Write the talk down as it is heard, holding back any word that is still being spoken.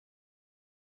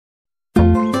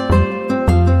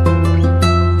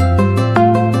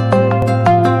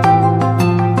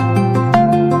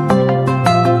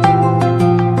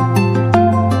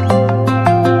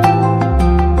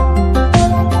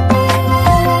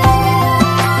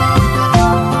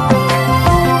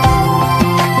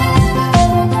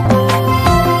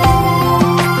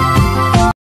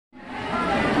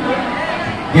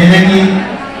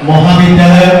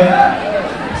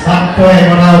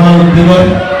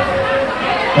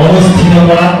অনুষ্ঠিত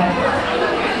কৰা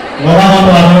নৱাগত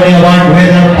আদৰণি এবাৰ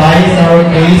 2022 আৰু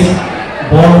 23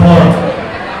 বৰ্ষৰ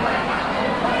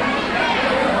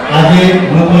আজি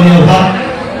মুকলি অভাৱ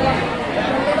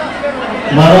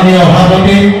মাননীয়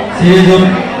সভাপতি শ্ৰীযুত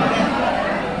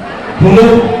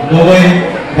তুলুক গগৈ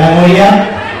ডাঙৰীয়া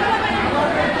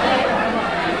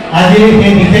আজিৰ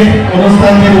এই বিশেষ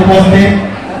অনুষ্ঠানটিত উপস্থিত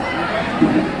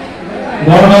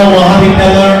গড়গাঁও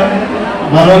মহাবিদ্যালয়ৰ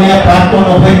মাননীয় প্ৰাক্তন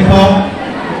অধ্যক্ষ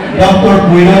ডক্টৰ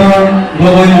কুইনৰ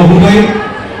গগৈ মহোদয়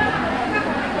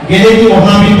গেলেকী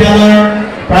মহাবিদ্যালয়ৰ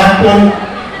প্ৰাক্তন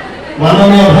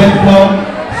মাননীয় অধ্যক্ষ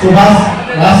সুভাষ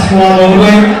ৰাজকুমাৰ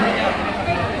মহোদয়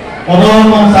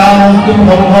অদম্য চাহ মজদুৰ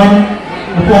সংঘৰ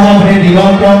উপসভাপতি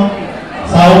দিগন্ত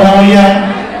চাউদামৰীয়া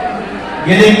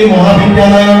গেলেকী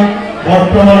মহাবিদ্যালয়ৰ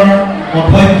বৰ্তমানৰ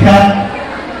অধ্যক্ষা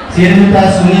শ্ৰীযুতা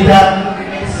সুনীতা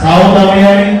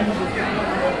চাউদামৰীয়ানী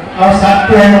আৰু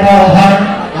ছাত্ৰ একতা সভাৰ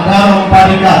আধাৰ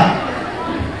সম্পাদিকা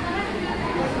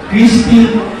কৃষ্টি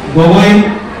গগৈ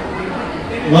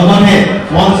লগতে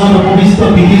মঞ্চত উপবিষ্ট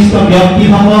বিশিষ্ট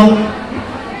ব্যক্তিসকল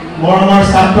মৰমৰ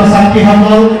ছাত্ৰ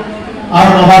ছাত্ৰীসকল আৰু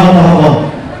নৱাগতসকল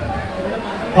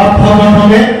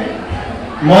সৰ্বপ্ৰথমে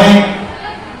মই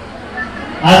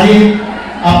আজি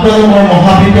আপোনালোকৰ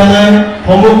মহাবিদ্যালয়ৰ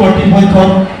সমূহ কৰ্তৃপক্ষক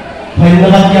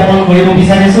ধন্যবাদ জ্ঞাপন কৰিব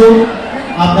বিচাৰিছোঁ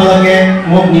আপোনালোকে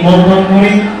মোক নিমন্ত্ৰণ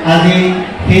কৰি আজি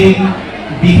সেই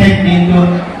বিশেষ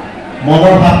দিনটোত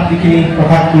মনৰ ভাৱখিনি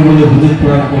প্ৰকাশ কৰিবলৈ সুযোগ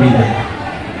প্ৰদান কৰিলে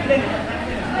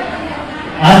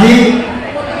আজি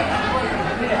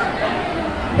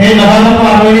সেই নৱাগত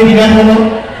আদৰণি বিধানখনত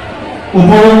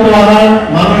উপৰন্ত আমাৰ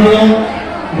মাননীয়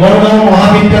গড়গাঁও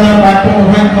মহাবিদ্যালয়ৰ প্ৰাক্তন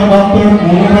অধ্যক্ষ ডক্টৰ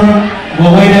কুইনৰ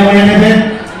গগৈ ডাঙৰীয়াদেৱে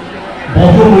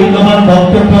বহু মূল্যৱান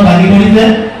বক্তব্য দাঙি ধৰিছে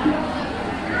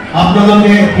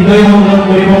আপোনালোকে হৃদয় সংগ্ৰহ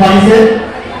কৰিব পাৰিছে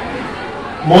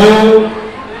ময়ো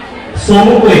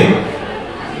চমুকৈ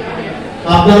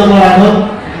আপোনালোকৰ আগত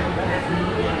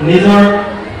নিজৰ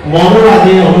মনৰ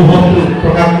আজি অনুভৱটো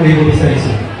প্ৰকাশ কৰিব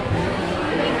বিচাৰিছোঁ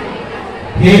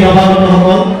সেই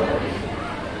নৱাগতসকল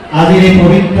আজিৰ এই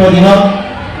পবিত্ৰ দিনত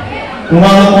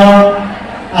তোমালোকৰ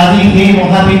আজি সেই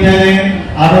মহাবিদ্যালয়ে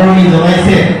আদৰণি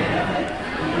জনাইছে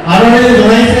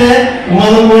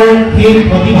তোমালোকৰ সেই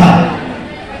প্ৰতিভা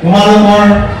তোমালোকৰ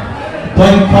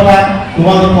দক্ষতা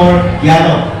তোমালোকৰ জ্ঞান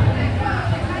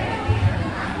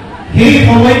সেই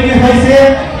সময়টি হৈছে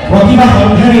প্ৰতিভা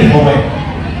সন্ধানীৰ সময়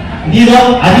নিজক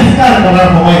আৱিষ্কাৰ কৰাৰ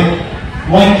সময়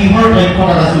মই কিহৰ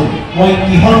দক্ষতা আছো মই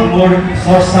কিহৰ মোৰ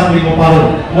চৰ্চা কৰিব পাৰোঁ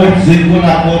মই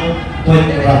যোগ্যতা ক'ত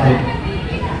দক্ষতা ক'ত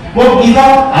মোক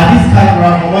নিজক আৱিষ্কাৰ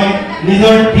কৰাৰ সময়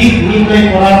নিজৰ দিশ নিৰ্ণয়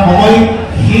কৰাৰ সময়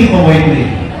সেই সময়টোৱে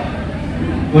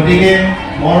গতিকে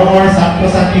মৰমৰ ছাত্ৰ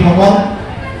ছাত্ৰীসকল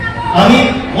আমি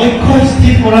লক্ষ্য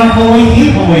স্থিৰ কৰাৰ সময় সেই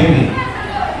সময়টোৱে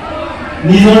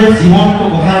নিজৰ জীৱনটো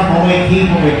গঢ়াৰ সময় সেই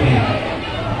সময়টোৱে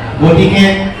গতিকে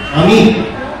আমি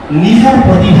নিজৰ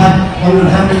প্ৰতিভাত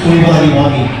সন্ধান কৰিব লাগিব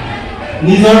আমি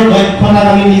নিজৰ দক্ষতাক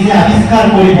আমি নিজে আৱিষ্কাৰ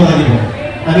কৰিব লাগিব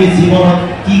আমি জীৱনত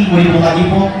কি কৰিব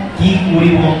লাগিব কি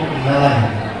কৰিব নালাগে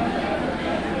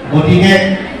গতিকে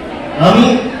আমি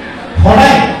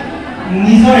সদায়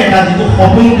নিজৰ এটা যিটো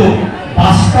সপোনটো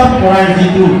বাস্তৱ কৰাৰ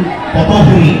যিটো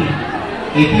পটভূমি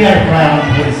এতিয়াৰ পৰা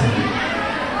আৰম্ভ হৈছে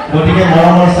গতিকে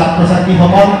মৰমৰ ছাত্ৰ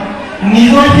ছাত্ৰীসকল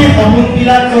নিজৰ সেই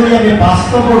সপোনবিলাক যদি আমি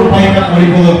বাস্তৱৰ ৰূপায়িত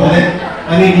কৰিবলৈ হ'লে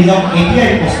আমি নিজক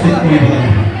এতিয়াই প্ৰস্তুত কৰিব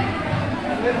লাগিব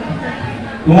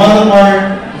তোমালোকৰ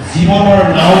জীৱনৰ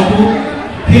নাওটো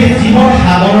সেই জীৱন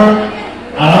সাগৰৰ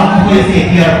আৰম্ভ হৈছে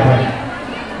এতিয়াৰ পৰা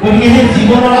গতিকে সেই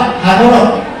জীৱনৰ সাগৰত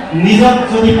নিজক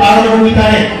যদি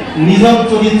পাৰদৰ্শিতাৰে নিজক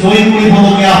যদি জয়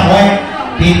কৰিবলগীয়া হয়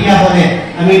তেতিয়াহ'লে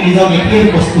আমি নিজক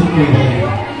এতিয়াই প্ৰস্তুত কৰিব লাগিব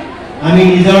আমি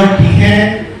নিজৰ দিশেৰে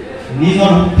নিজৰ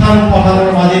উত্থান পতনৰ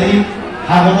মাজেদি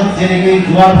সাগৰত যেনেকৈ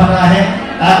জোৱাৰ ভাটা আহে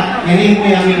তাক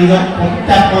এনেকৈ আমি নিজক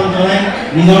প্ৰত্যাহ্বান জনাই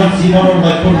নিজৰ জীৱনৰ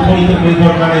লক্ষ্যত উপনীত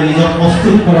কৰিবৰ কাৰণে নিজক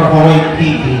প্ৰস্তুত কৰাৰ সময়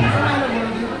ঠিক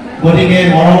গতিকে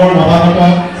মৰমৰ নৱাগত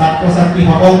ছাত্ৰ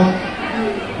ছাত্ৰীসকল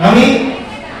আমি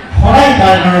সদায়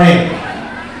তাৰ কাৰণে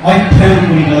অধ্যয়ন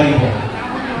কৰিব লাগিব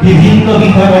বিভিন্ন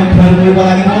বিষয় অধ্যয়ন কৰিব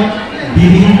লাগিব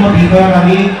বিভিন্ন বিষয়ত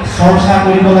আমি চৰ্চা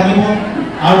কৰিব লাগিব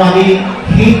আৰু আমি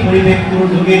সেই পৰিৱেশটোৰ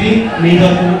যোগেদি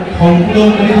নিজকে সংশোধন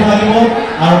কৰিব লাগিব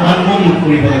আৰু আত্মনিয়োগ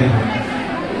কৰিব লাগিব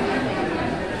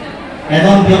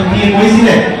এজন ব্যক্তিয়ে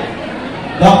কৈছিলে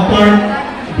ডক্টৰ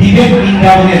বিবেক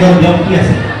বিন্দ্ৰা বুলি এজন ব্যক্তি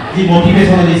আছে যি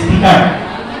মটিভেশ্যনেল স্পিকাৰ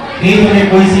সেইজনে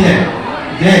কৈছিলে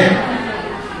যে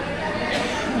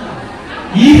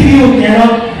if you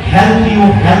cannot help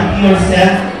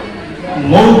yourself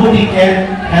nobody can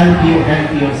help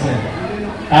yourself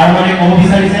তাৰ মানে ক'ব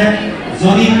বিচাৰিছে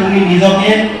যদি তুমি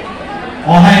নিজকে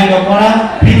সহায় নকৰা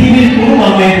পৃথিৱীৰ কোনো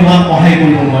মানুহে তোমাক সহায়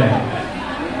কৰিব নোৱাৰে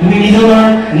তুমি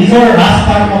নিজৰ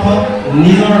ৰাস্তাৰ পথত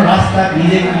নিজৰ ৰাস্তা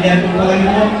নিজে ক্লিয়াৰ কৰিব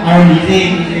লাগিব আৰু নিজে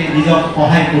নিজক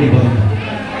সহায় কৰিব লাগিব।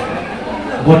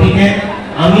 গতিকে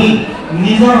আমি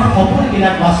নিজৰ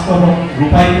সপোনবিলাক বাস্তৱত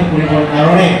ৰূপায়িত কৰিবৰ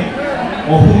কাৰণে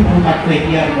অহুকাটো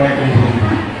এতিয়াৰ পৰাই কৰিব লাগিব।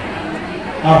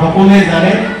 আৰু সকলোৱে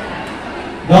জানে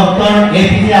ডক্টৰ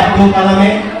APJ আব্দুল কালামে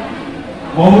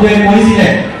মহোদয়ে কৈছিলে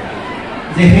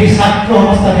যে সেই ছাত্ৰ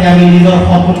অৱস্থাতে আমি নিজৰ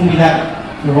সপোনবিলাক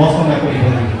ৰচনা কৰিব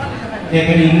লাগিব।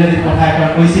 তেখেতে ইংৰাজীত কথা এটা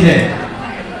কৈছিলে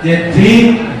যে dream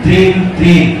dream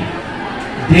dream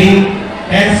dream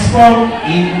transform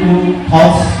into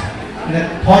thoughts,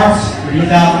 thoughts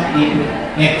result into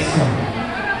action.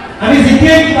 আমি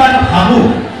যেতিয়াই কিবা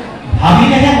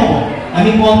ভাবিলেহে হ'ব, আমি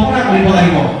কল্পনা কৰিব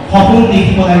লাগিব, সপোন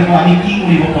দেখিব লাগিব, আমি কি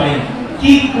কৰিব পাৰিম,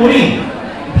 কি কৰিম।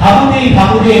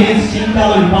 ভাবোতে এদিন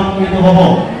চিন্তালৈ ৰূপান্তৰিত হ'ব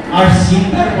আৰু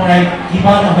চিন্তাৰ পৰাই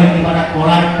কিবা নহয় কিবা এটা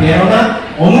কৰাৰ প্ৰেৰণা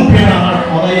অনুপ্ৰেৰণা আমাৰ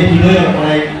সদায় হৃদয়ৰ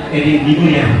পৰাই এদিন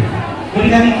নিগৰি আহিব।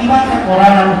 গতিকে আমি কিবা এটা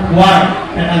কৰাৰ আৰু হোৱাৰ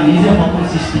এটা নিজে সপোন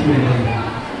সৃষ্টি কৰিব লাগিব।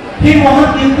 সেই মহান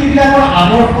ব্যক্তিবিলাকৰ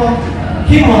আদৰ্শ,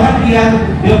 সেই মহান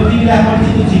ব্যক্তিবিলাকৰ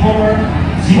যিটো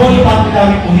জীৱনী পাঠবিলাক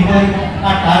আমি পঢ়িব লাগিব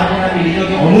আৰু তাৰ পৰা আমি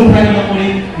নিজকে অনুপ্ৰাণিত কৰি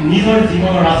নিজৰ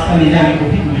জীৱনৰ ৰাস্তা নিজে আমি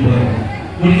গঢ়ি তুলিব লাগিব।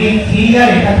 গতিকে সেয়াৰ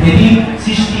এটা ভেটি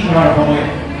সৃষ্টি কৰাৰ সময়।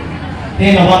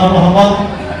 সেই নৱজাতকসকল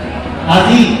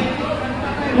আজি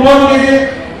তোমালোকে যে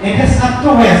এটা ছাত্ৰ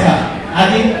হৈ আছা,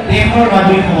 আজি দেশৰ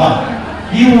নাগৰিক হবা।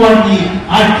 You are the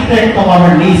architect of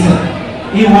our nation.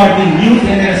 You are the new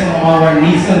generation of our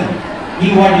nation.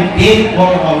 You are the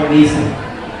backbone of our nation.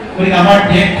 গতিকে আমাৰ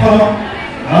দেশখনক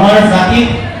আমাৰ জাতিক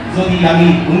যদি আমি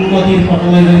উন্নতিৰ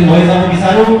পথলৈ যদি লৈ যাব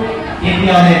বিচাৰো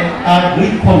তেতিয়াহ'লে তাৰ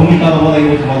মুখ্য ভূমিকা ল'ব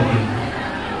লাগিব তোমালোকে।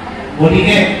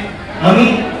 গতিকে আমি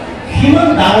সিমান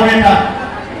ডাঙৰ এটা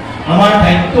আমাৰ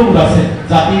দায়িত্ববোধ আছে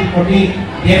জাতিৰ প্ৰতি,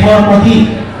 দেশৰ প্ৰতি,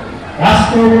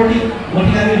 ৰাষ্ট্ৰৰ প্ৰতি।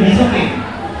 গতিকে আমি নিজকে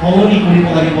সলনি কৰিব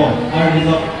লাগিব আৰু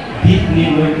নিজক দিশ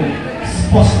নিৰ্ণয় কৰি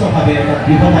স্পষ্টভাৱে এটা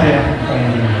দৃঢ়তাৰে ৰাখিব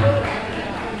লাগিব।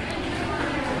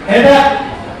 এটা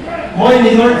মই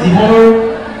নিজৰ জীৱনৰ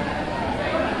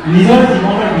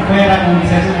বিষয়ে এটা ক'ব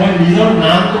বিচাৰিছোঁ। মই নিজৰ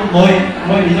নামটো লৈ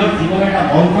মই নিজৰ জীৱনৰ এটা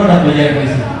মন্ত্ৰ এটা তৈয়াৰ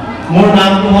কৰিছোঁ। মোৰ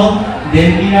নামটো হ'ল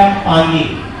ডেম্বিৰা পাঙি,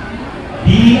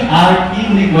 DRP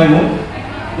বুলি কয় মোক।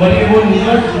 গতিকে মোৰ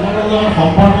নিজৰ জীৱনৰ লগত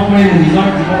সম্পৰ্ক কৰি নিজৰ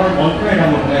জীৱনৰ মন্ত্ৰ এটা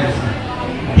মই বনাই দিছোঁ।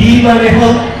 ডি মানে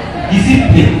হ'ল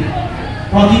ডিচিপ্লিন।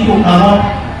 প্ৰতিটো কামত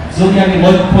যদি আমি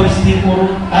লক্ষ্য স্থিৰ কৰোঁ,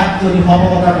 তাক যদি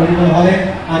সফলতা কৰিবলৈ হ'লে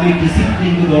আমি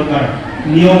ডিচিপ্লিনটো দৰকাৰ।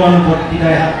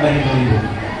 নিয়মানুবৰ্তিতাৰে আগবাঢ়িব লাগিব।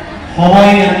 সময়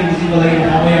আমি বুজিব লাগিব,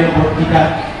 সময়ানুবৰ্তিতা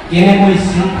কেনেকৈ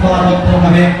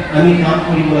শৃংখলাবদ্ধভাৱে আমি কাম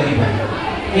কৰিব লাগিব,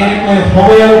 কেনেকৈ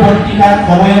সময়ানুবৰ্তিতাত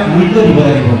সময়ক মূল্য দিব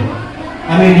লাগিব।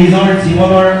 আমি নিজৰ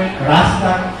জীৱনৰ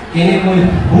ৰাস্তা কেনেকৈ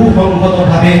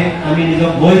সুসংগতভাৱে আমি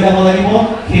নিজক লৈ যাব লাগিব,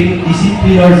 সেইটো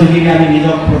ডিচিপ্লিনৰ যোগেদি আমি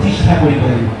নিজক প্ৰতিষ্ঠা কৰিব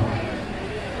লাগিব।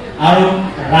 আৰু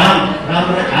ৰাম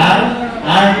মানে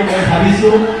আৰটো মই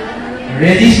ভাবিছোঁ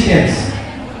ৰেজিষ্টেঞ্চ।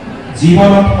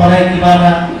 জীৱনত সদায় কিবা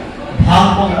এটা ভাল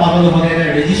ফল পাবলৈ হ'লে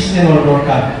ৰেজিষ্টেঞ্চৰ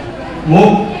দৰকাৰ।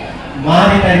 মোক মা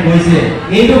দেউতাই কৈছে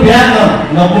এইটো বেয়া কাম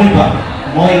নকৰিবা,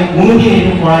 মই কোনোদিন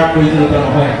এইটো কৰাৰ প্ৰয়োজনীয়তা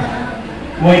নহয়।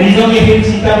 মই নিজকে সেই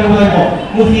চিন্তা কৰিব লাগিব।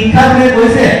 মোক শিক্ষাগুৰুৱে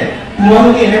কৈছে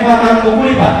তোমালোকে এনেকুৱা কাম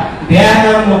নকৰিবা, বেয়া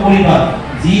কাম নকৰিবা।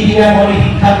 যিদিনা মই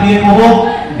শিক্ষাগুৰুৱে ক'ব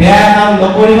বেয়া কাম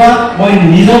নকৰিবা, মই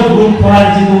নিজক ৰোধ কৰাৰ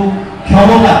যিটো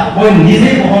ক্ষমতা মই নিজে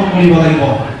গ্ৰহণ কৰিব লাগিব।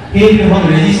 সেইটো হ'ল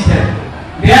ৰেজিষ্টেঞ্চ।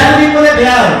 বেয়া বুলি ক'লে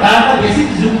বেয়া, তাৰ পৰা বেছি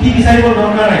যুক্তি বিচাৰিব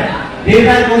দৰকাৰ নাই।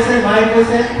 দেউতাই কৈছে, মায়ে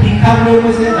কৈছে, শিক্ষাগুৰুৱে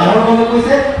কৈছে, ডাঙৰ মানুহে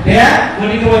কৈছে বেয়া,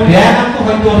 গতিকে মই বেয়া কামটো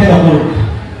সত্যতে নকৰোঁ।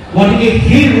 গতিকে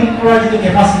সেই ৰোধ কৰাৰ যিটো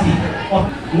কেপাচিটি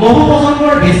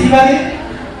নৱপ্ৰজন্মৰ বেছিভাগে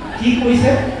কি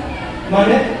কৰিছে,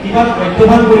 মানে কিবা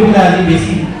প্ৰত্যাহ্বান কৰিবলৈ আজি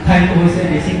বেছি উৎসাহিত হৈছে,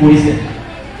 বেছি কৰিছে।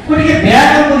 গতিকে বেয়া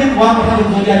কাম বুলি কোৱা কথাটো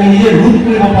যদি আমি নিজে ৰোধ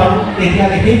কৰিব পাৰোঁ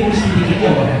তেতিয়াহ'লে সেই পৰিস্থিতি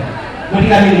কেতিয়াও নহয়।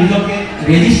 গতিকে আমি নিজকে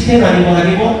ৰেজিষ্টেঞ্চ আনিব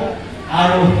লাগিব।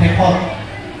 আৰু শেষত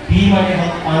পি মানে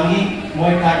হ'ল পাঙি,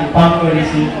 মই তাক ৰূপান্তৰ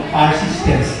দিছোঁ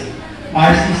পাৰ্চিষ্টেঞ্চ।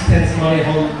 পাৰ্চিষ্টেঞ্চ মানে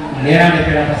হ'ল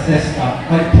নেৰানেপেৰা এটা চেষ্টা,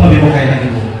 সত্য ব্যৱসায়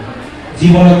লাগিব।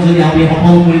 জীৱনত যদি আমি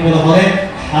সফল কৰিবলৈ হ'লে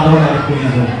সাধনাৰ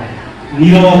প্ৰয়োজন।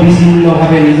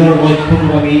 নিৰবিচ্ছিন্নভাৱে নিজৰ লক্ষ্যটো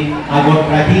আমি আগত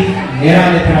ৰাখি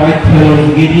নেৰানেপেৰা অধ্যয়নৰ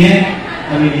যোগেদিয়ে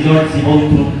আমি নিজৰ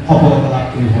জীৱনটো সফলতা লাভ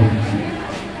কৰিব পাৰিম।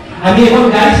 আমি এখন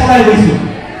গাড়ী চলাই গৈছোঁ,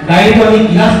 গাড়ীটো আমি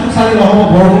গিলাচটো চালে নহ'ব,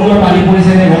 বৰষুণৰ পানী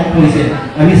পৰিছে নে ৰ'দ পৰিছে,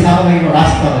 আমি চাব লাগিব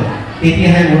ৰাস্তালৈ।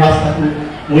 তেতিয়াহে মোৰ ৰাস্তাটো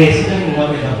মোৰ এক্সিডেণ্ট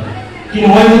নোহোৱাকৈ যাব। কিন্তু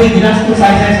মই যদি গিলাচটো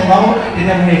চাই চলাওঁ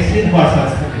তেতিয়া মোৰ এক্সিডেণ্ট হোৱাৰ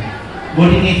চান্স থাকে।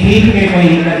 গতিকে সেইটোকে মই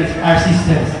ইংৰাজীত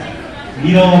পাৰ্চিষ্টেঞ্চ।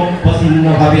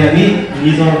 নিৰৱচ্ছিন্নভাৱে আমি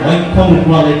নিজৰ লক্ষ্য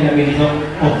নোপোৱালৈকে আমি নিজক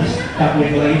প্ৰতিষ্ঠা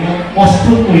কৰিব লাগিব,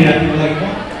 প্ৰস্তুত কৰি ৰাখিব লাগিব।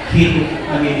 সেইটো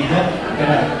আমি নিজক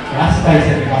এটা ৰাস্তা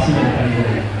হিচাপে বাছি ল'ব পাৰিব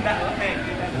লাগিব।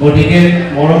 গতিকে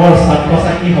মৰমৰ ছাত্ৰ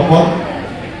ছাত্ৰীসকল,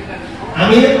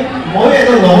 মই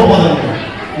এজন নৱপ্ৰজন্ম,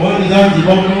 মই নিজৰ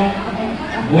জীৱনটো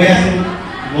গৈ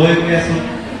আছোঁ,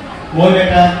 মই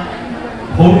এটা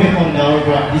সৰু এখন গাঁৱৰ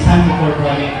পৰা দিচাংমুখৰ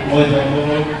পৰা মই জন্ম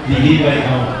হ'ল দিল্লীবাৰী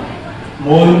গাঁও।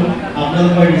 মই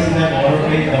আপোনালোকৰ নিচিনা গাঁৱৰ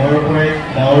পৰাই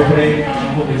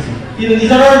আৰম্ভ কৰিছোঁ, কিন্তু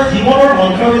নিজৰ জীৱনৰ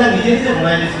মন্ত্ৰবিলাক নিজে নিজে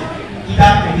বনাই লৈছোঁ।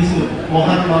 কিতাপ পঢ়িছোঁ,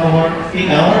 মহান মানুহৰ এই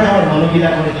ডাঙৰ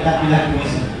মানুহবিলাকৰ কিতাপবিলাক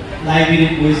পঢ়িছোঁ,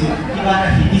 লাইব্ৰেৰীত গৈছোঁ, কিবা এটা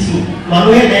শিকিছোঁ।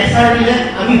 মানুহে লেকচাৰ দিলে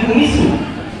আমি শুনিছোঁ।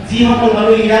 যিসকল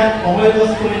মানুহ ইয়াত সময়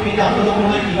নষ্ট কৰি পিনে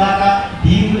আপোনালোকলৈ কিবা এটা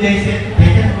দিম বুলি আহিছে,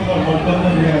 তেখেতসকলৰ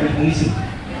মন্তব্যবিলাক আমি শুনিছোঁ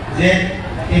যে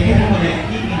তেখেতসকলে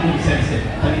কি শিকিব বিচাৰিছে,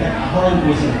 আমি তাক আহৰণ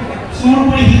কৰিছোঁ, চুৰ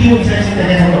কৰি শিকিব বিচাৰিছে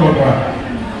তেখেতসকলৰ পৰা।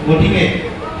 গতিকে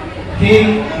সেই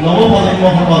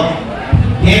নৱপ্ৰজন্মসকল,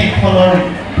 দেশখনৰ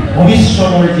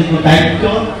ভৱিষ্যতৰ যিটো দায়িত্ব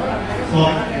চব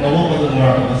নৱপ্ৰজন্মৰ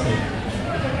হাতত আছে।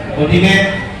 গতিকে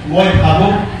মই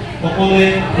ভাবোঁ সকলোৱে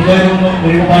হৃদয়ংগম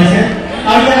কৰিব পাৰিছে।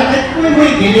 আৰু ইয়াত আটাইতকৈ মই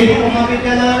গেলেকী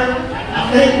মহাবিদ্যালয়ৰ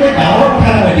আটাইতকৈ ডাঙৰ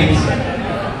কথা মই দেখিছোঁ।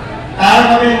 তাৰ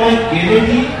বাবে মই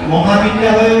গেলেকী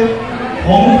মহাবিদ্যালয়ৰ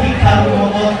সমূহ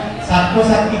শিক্ষানুষ্ঠানত ছাত্ৰ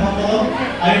ছাত্ৰীসকলক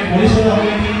আৰু পৰিচালনা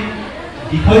সমিতিৰ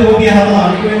বিষয়ববীয়াসকলক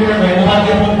আমি ধন্যবাদ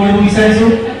জ্ঞাপন কৰিব বিচাৰিছোঁ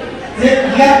যে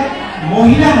ইয়াত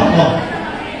মহিলাসকল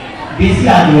বেছি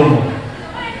আগ্ৰহ।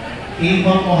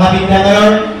 এইখন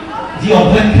মহাবিদ্যালয়ৰ যি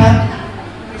অধ্যক্ষা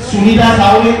সুনিতা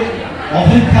চাউলে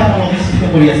অধ্যক্ষা প্ৰতিষ্ঠিত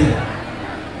কৰি আছে।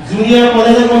 জুনিয়ৰ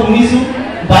কলেজত মই শুনিছোঁ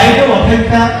বাইদেউ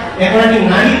অধ্যক্ষা এগৰাকী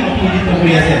নাৰী প্ৰতিনিধিত্ব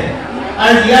কৰি আছে।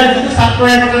 আৰু ইয়াৰ যিটো ছাত্ৰ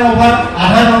একতাৰ অভাৱ,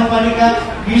 আধা সম্পাদিকা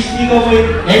কৃষ্টি গগৈ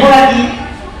এগৰাকী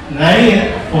নাৰীয়ে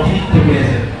প্ৰতিনিধিত্ব কৰি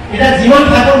আছে। এতিয়া যিমান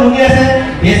ভাগৰ শুনি আছে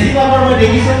বেছিভাগৰ মই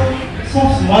দেখিছোঁ চব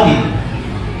ছোৱালী।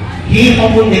 সেই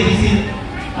সপোন দেখিছিল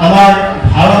আমাৰ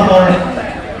ভাৰতৰ,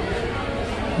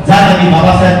 যাক আমি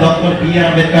বাবা চাহেব ডক্টৰ বি.আৰ.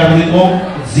 আম্বেদকাৰ বুলি কওঁ,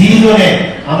 যিজনে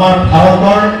আমাৰ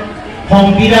ভাৰতৰ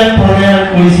সংবিধান প্ৰণয়ন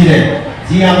কৰিছিলে,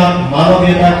 যি আমাক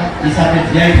মানৱীয়তা হিচাপে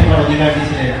জীয়াই থকাৰ অধিকাৰ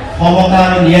দিছিলে। সমতা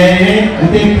আৰু ন্যায়েৰে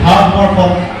গোটেই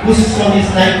ভাৰতবৰ্ষক উচ্চ নিচ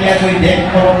নাইকিয়াকৈ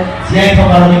দেশখনক জীয়াই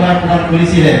থকাৰ অধিকাৰ প্ৰদান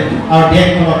কৰিছিলে আৰু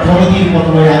দেশখনক প্ৰগতিৰ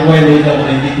পথলৈ আগুৱাই লৈ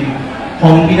যাবলৈ যিটো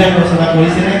সংবিধান ৰচনা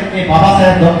কৰিছিলে, এই বাবা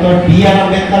চাহেব ডক্টৰ বি.আৰ.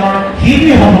 আম্বেদকাৰৰ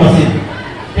সেইটোৱে সপোন আছিল।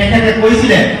 তেখেতে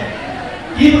কৈছিলে,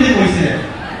 কি বুলি কৈছিলে,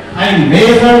 I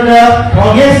measure the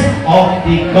progress of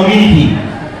the community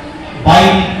by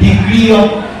the degree of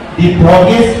the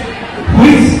progress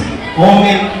which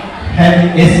women have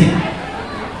achieved.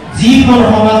 যিখন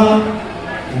সমাজত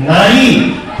নাৰী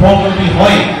প্ৰগতি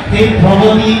হয়, সেই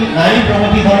প্ৰগতি, নাৰী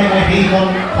প্ৰগতি হ'লে মই সেইখন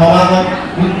সমাজত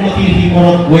উন্নতিৰ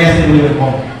শিখৰত গৈ আছে বুলি মই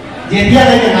কওঁ।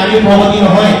 যেতিয়ালৈকে নাৰী প্ৰগতি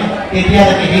নহয়,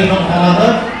 তেতিয়ালৈকে সেইখন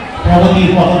সমাজত প্ৰগতিৰ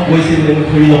পথত গৈছে বুলি মই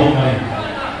ধৰি ল'ব পাৰিম।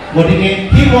 গতিকে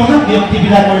সেই মহান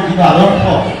ব্যক্তিবিলাকৰ যিটো আদৰ্শ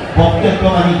বক্তব্য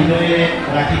আমি হৃদয়েৰে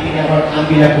ৰাখি কিনে আমাৰ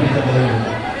কামবিলাক কৰি যাব লাগিব।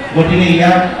 গতিকে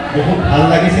ইয়াত বহুত ভাল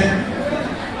লাগিছে।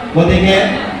 গতিকে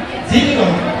যি কি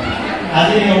নহওক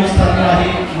আজিৰ এই অনুষ্ঠানটো আহি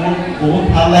মোৰ বহুত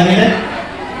ভাল লাগিলে।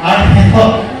 আৰু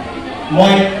শেষত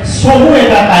মই চমু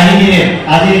এটা কাহিনীৰে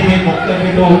আজিৰ সেই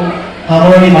বক্তব্যটো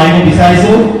সামৰণি মাৰিব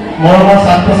বিচাৰিছোঁ। মৰমৰ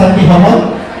ছাত্ৰ ছাত্ৰীসকল,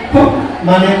 খুব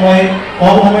মই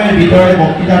কম সময়ৰ ভিতৰতে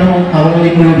বক্তৃতাটো সামৰণি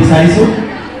কৰিব বিচাৰিছোঁ।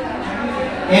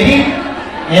 এদিন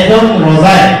এজন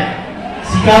ৰজাই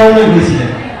চিকাৰলৈ গৈছিলে।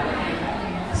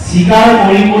 চিকাৰ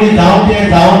কৰি যাওঁতে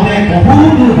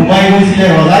বহুত দূৰ সোমাই গৈছিলে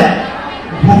ৰজাই।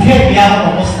 ভোকে পিয়াহত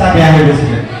অৱস্থা বেয়া হৈ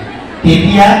গৈছিলে।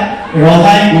 তেতিয়া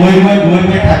ৰজাই গৈ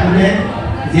থাকোঁতে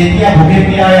যেতিয়া ভোকে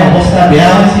পিয়াহৰ অৱস্থা বেয়া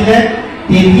হৈছিলে,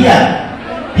 তেতিয়া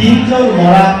 3জন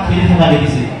ল'ৰা খেলি থকা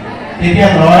দেখিছিল। তেতিয়া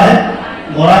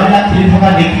ল'ৰাবিলাক খেলি থকা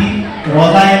দেখি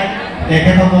ৰজাই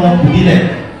তেখেতসকলক সুধিলে,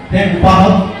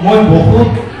 উপাহত মই বহুত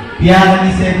পিয়াহ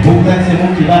লাগিছে, ভোক লাগিছে,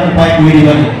 মোক কিবা উপায় কৰি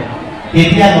দিবা নেকি?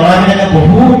 তেতিয়া ল'ৰাবিলাকে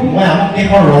বহুত, মই আমুক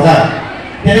দেশৰ ৰজা,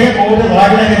 তেনেকৈ কওঁতে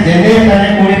ল'ৰাবিলাকে যেনে তেনে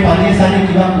কৰি পানী চানী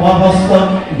কিবা খোৱা বস্তু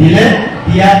দিলে।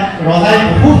 দিয়াত ৰজাই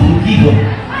বহুত সুখী হ'ল।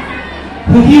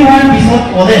 সুখী হোৱাৰ পিছত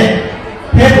ক'লে,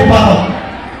 সেই উপাহত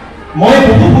মই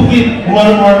বহুত সুখী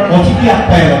তোমালোকৰ অতিথি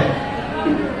আপ্যায়ন,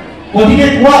 গতিকে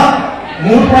কোৱা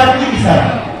মোৰ পৰা কি বিচাৰা?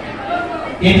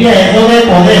 এতিয়া এজনে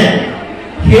ক'লে,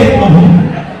 সেই প্ৰভু,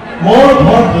 মোৰ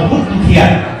ঘৰ বহুত দুখীয়া,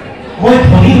 মই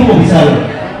ধনী হ'ব বিচাৰোঁ,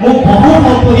 মোক বহুত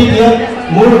সম্পত্তি দিয়ক,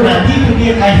 মোৰ নাতি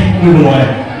পুতিয়ে খাই শেষ কৰিব নোৱাৰে।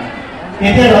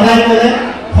 এতিয়া ৰজাই ক'লে,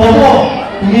 হ'ব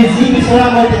তুমি যি বিচৰা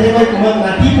মই তেনেকৈ তোমাক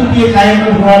নাতি পুতিয়ে খাই শেষ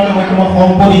নোহোৱাকৈ মই তোমাক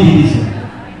সম্পত্তি দি দিছোঁ।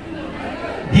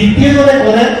 দ্বিতীয়জনে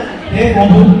ক'লে, হে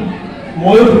প্ৰভু,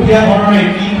 ময়ো দুখীয়া ঘৰৰে,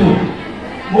 কিন্তু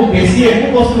মোক বেছি একো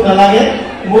বস্তু নালাগে,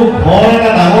 মোক ঘৰ এটা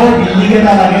ডাঙৰ বিল্ডিং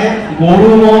এটা লাগে, গৰু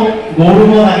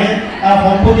ম'হ লাগে, আৰু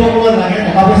সম্পত্তি অকণমান লাগে,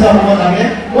 টকা পইচা অকণমান লাগে,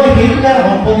 মই সেইটো কাৰণে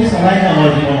সম্পত্তি চলাই যাম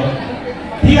আমাৰ জীৱনত।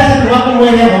 ঠিক আছে, তোমাকতো মই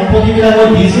সেই সম্পত্তিবিলাক মই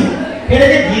দিছোঁ,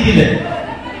 এনেকৈ দি দিলে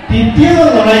তৃতীয়জন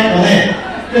ল'ৰাই ক'লে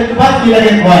যে তোমাক কি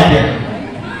লাগে কোৱা এতিয়া।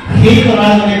 সেই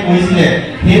ল'ৰাজনে কৈছিলে,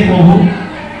 হে প্ৰভু,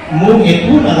 মোক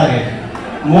একো নালাগে,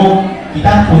 মোক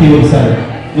কিতাপ পঢ়িব বিচাৰে,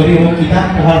 গতিকে মোক কিতাপ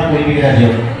পঢ়াৰ পৰিৱেশ এটা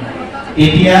দিয়ক।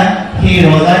 এতিয়া সেই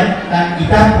ৰজাই তাক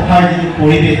কিতাপ পঢ়াৰ যিটো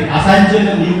পৰিৱেশ আচাৰ্যই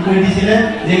নিয়োগ কৰি দিছিলে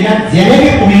যে ইয়াত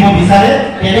যেনেকৈ পঢ়িব বিচাৰে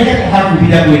তেনেকৈ পঢ়াৰ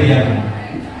সুবিধা কৰি দিয়া হ'ল।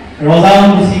 ৰজাও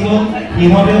গুচি গ'ল,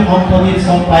 সিহঁতেও সম্পত্তি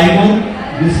চব পাই গ'ল,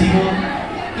 গুচি গ'ল।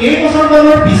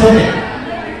 কেইবছৰমানৰ পিছতে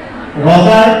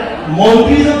ৰজাৰ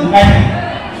মন্ত্ৰীজন ঢুকাই থাকিল।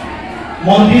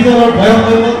 মন্ত্ৰীজনৰ বয়স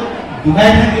হৈ গ'ল, ঢুকাই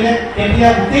থাকিলে। তেতিয়া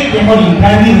গোটেই দেশত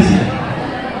ইণ্টাৰভিউ হৈছিলে।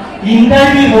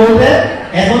 ইণ্টাৰভিউ হওঁতে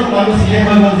এজন মানুহ চিলেক্ট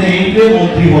হৈ গ'ল যে এইটোৱে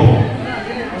মন্ত্ৰী হ'ব।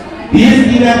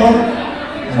 পিছদিনাখন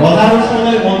ৰজাৰ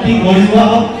ওচৰলৈ মন্ত্ৰী লৈ যোৱা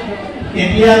হ'ল।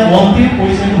 তেতিয়া মন্ত্ৰীৰ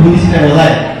পৰিচয়টো সুধিছিলে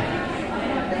ৰজাই,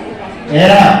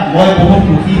 এৰা মই বহুত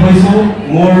সুখী হৈছোঁ,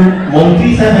 মোৰ মন্ত্ৰী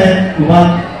হিচাপে তোমাক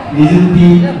নিযুক্তি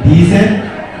দিছে,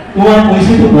 তোমাৰ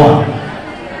পৰিচয়টো কোৱা।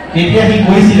 তেতিয়া সি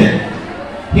কৈছিলে,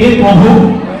 হে প্ৰভু,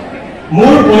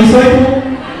 মোৰ পৰিচয়টো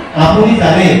আপুনি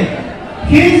জানে,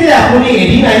 সেই যে আপুনি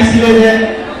এদিন আহিছিলে যে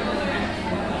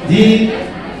যি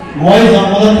মই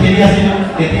জন্মত খেলি আছিলোঁ,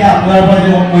 তেতিয়া আপোনাৰ পৰা যে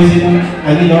মই কৈছিলোঁ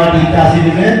আমি ল'ৰা তিনিটা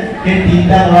আছিলোঁ যে সেই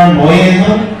তিনিটা ল'ৰাৰ মই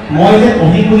এজন, মই যে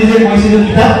পঢ়িম বুলি যে কৈছিলোঁ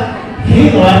কিতাপ, সেই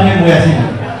ল'ৰাটোৱে মই আছিলোঁ।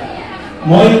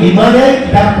 মই ইমানেই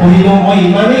কিতাপ পঢ়িলোঁ, মই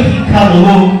ইমানেই শিক্ষা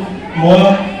ল'লোঁ, মই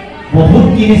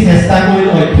বহুতখিনি চেষ্টা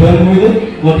কৰিলোঁ, অধ্যয়ন কৰিলোঁ,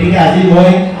 গতিকে আজি মই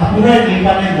আপোনাৰ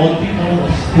কৃপাতে মন্ত্ৰী পদত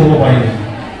অধিষ্ঠিত হ'ব পাৰিলোঁ।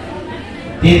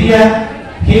 তেতিয়া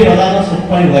সেই ৰজাজন চকু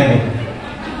পানী ওলাই গ'ল।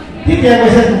 তেতিয়া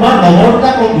কৈছে, তোমাৰ লগৰ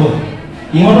দুটা ক'ত গ'ল?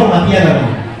 ইহঁতক মাতি আনা।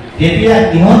 তেতিয়া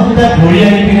ইহঁত দুটা ধৰি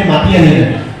আনি পিনে মাতি আনিলে।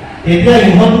 তেতিয়া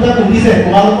ইহঁত দুটা সুধিছে,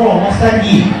 তোমালোকৰ অৱস্থা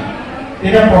কি?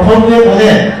 তেতিয়া প্ৰথমটোৱে ক'লে,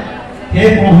 হে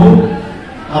প্ৰভু,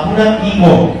 আপোনাক কি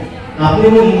কওঁ, আপুনি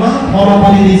মোক ইমান ধন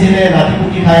সম্পত্তি দিছিলে,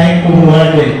 ৰাতিপুটি খাই শেষ কৰিব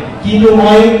নোৱাৰাকৈ, কিন্তু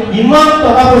মই ইমান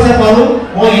টকা পইচা পালোঁ,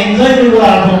 মই এনজয় কৰিব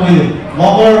আৰম্ভ কৰিলোঁ।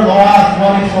 লগৰ ল'ৰা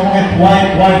ছোৱালী চবকে খুৱাই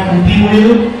খুৱাই ফূৰ্তি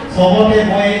কৰিলোঁ, চবকে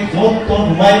মই য'ত ত'ত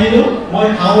ঘুমাই দিলোঁ, মই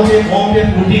খাওঁতে কওঁতে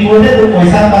ফূৰ্তি কৰোঁতে মোৰ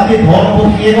পইচা পাতি ধন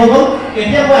সম্পত্তি শেষ হৈ গ'ল।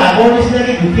 এতিয়া মই আগৰ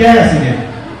নিচিনাকৈ দুখীয়াই আছিলে।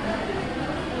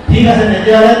 ঠিক আছে,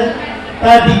 তেতিয়াহ'লে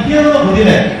তাৰ দ্বিতীয়জনক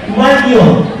সুধিলে, তোমাৰ কি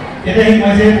হ'ল? তেতিয়া সি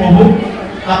কৈছে, প্ৰভু,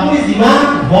 আপুনি যিমান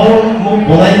ঘৰ মোক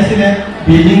বনাই দিছিলে,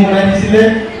 বিল্ডিং বনাই দিছিলে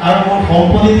আৰু মোক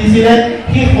সম্পত্তি দিছিলে,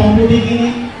 সেই সম্পত্তিখিনি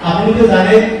আপুনিতো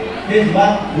জানে যে যোৱা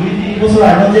 2-3 বছৰ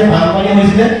আগত যে বানপানী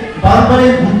হৈছিলে, বানপানী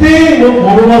গোটেই মোক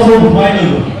গৰু মাছৰ উঠুৱাই লৈ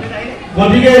গ'ল।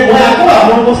 গতিকে মই আকৌ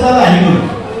আগৰ অৱস্থালৈ আহি গ'লো।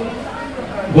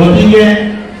 গতিকে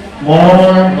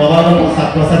মৰমৰ নৱাগত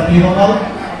ছাত্ৰ ছাত্ৰীসকল,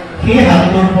 সেই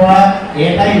হাতটোৰ পৰা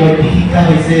এটাই নৈতিক শিক্ষা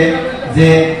হৈছে যে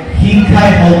শিক্ষাই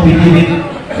হ'ল পৃথিৱীত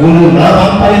কোনো না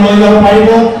বানপানী লৈ যাব পাৰিব,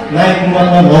 নাই কোনোবা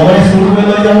তোমাৰ লগৰে চুৰ কৰি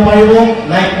লৈ যাব পাৰিব,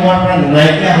 নাই তোমাৰ পৰা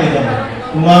নাইকিয়া হৈ যাব।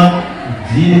 তোমাক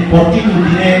যি প্ৰতিটো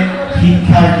দিনে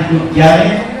শিক্ষাৰ যিটো জ্ঞানে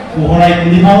পোহৰাই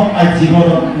তুলিব আৰু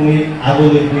জীৱনত তুমি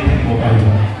আগলৈ গৈ থাকিব পাৰিব।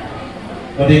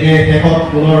 গতিকে শেষত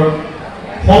পুনৰ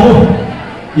সমূহ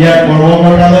ইয়াৰ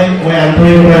কৰ্মকৰ্তালৈ মই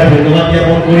আন্তৰিকতাৰে ধন্যবাদ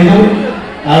জ্ঞাপন কৰিলোঁ।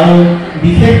 আৰু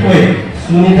বিশেষকৈ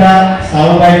সুনীতা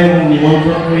চাও বাইদেউ মোক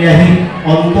নিমন্ত্ৰণ কৰি আহি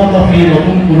অন্ততঃ সেই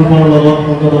নতুন পুৰুষৰ লগত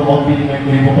অন্ততঃ মত বিনিময়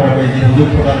কৰিব পৰাকৈ যি সুযোগ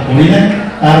প্ৰদান কৰিলে,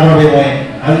 তাৰ বাবে মই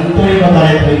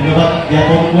আন্তৰিকতাৰে ধন্যবাদ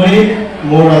জ্ঞাপন কৰি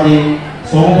মোৰ আজি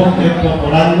চমুবক্তব্য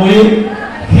প্ৰদান কৰি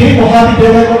সেই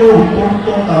মহাবিদ্যালয়খনৰ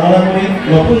উত্তৰোত্তৰ কামনা কৰি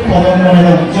নতুন প্ৰজন্মৰ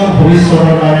এটা উজ্জ্বল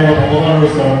ভৱিষ্যতৰ কাৰণে মই ভগৱানৰ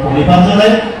ওচৰত প্ৰণিপাত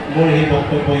জনাই মোৰ এই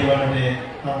বক্তব্য ইমানতে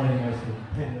সামৰণি মাৰিছোঁ।